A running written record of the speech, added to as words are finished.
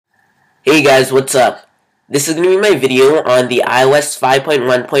Hey guys, what's up? This is going to be my video on the iOS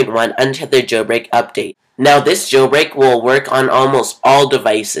 5.1.1 Untethered Jailbreak update. Now this jailbreak will work on almost all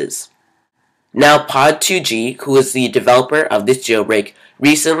devices. Now Pod2G, who is the developer of this jailbreak,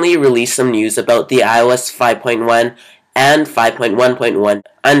 recently released some news about the iOS 5.1 and 5.1.1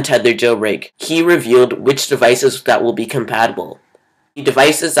 Untethered Jailbreak. He revealed which devices that will be compatible. The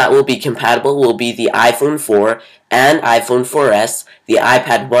devices that will be compatible will be the iPhone 4 and iPhone 4S, the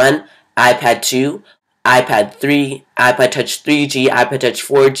iPad 1, iPad 2, iPad 3, iPod Touch 3G, iPod Touch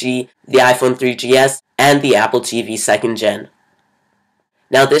 4G, the iPhone 3GS, and the Apple TV 2nd Gen.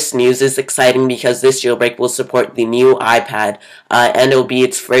 Now this news is exciting because this jailbreak will support the new iPad, and it will be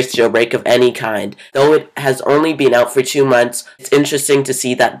its first jailbreak of any kind. Though it has only been out for 2 months, it's interesting to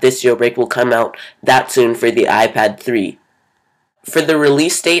see that this jailbreak will come out that soon for the iPad 3. For the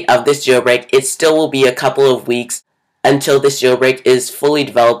release date of this jailbreak, it still will be a couple of weeks until this jailbreak is fully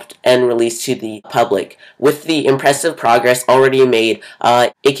developed and released to the public. With the impressive progress already made,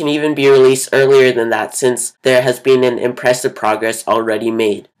 it can even be released earlier than that since there has been an impressive progress already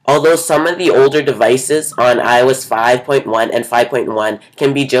made. Although some of the older devices on iOS 5.1 and 5.1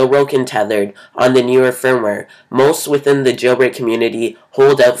 can be jailbroken tethered on the newer firmware, most within the jailbreak community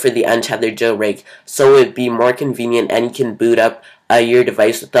hold out for the untethered jailbreak, so it would be more convenient and you can boot up your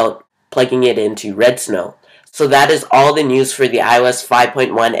device without plugging it into Red Snow. So that is all the news for the iOS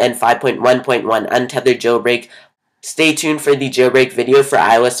 5.1 and 5.1.1 Untethered Jailbreak. Stay tuned for the jailbreak video for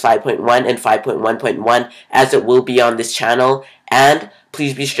iOS 5.1 and 5.1.1 as it will be on this channel. And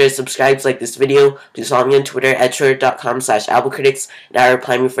please be sure to subscribe, like this video. Please follow me on Twitter at twitter.com/applecritics, and I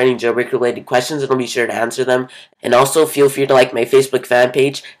reply me for any jailbreak related questions and I'll be sure to answer them. And also feel free to like my Facebook fan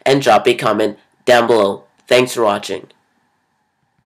page and drop a comment down below. Thanks for watching.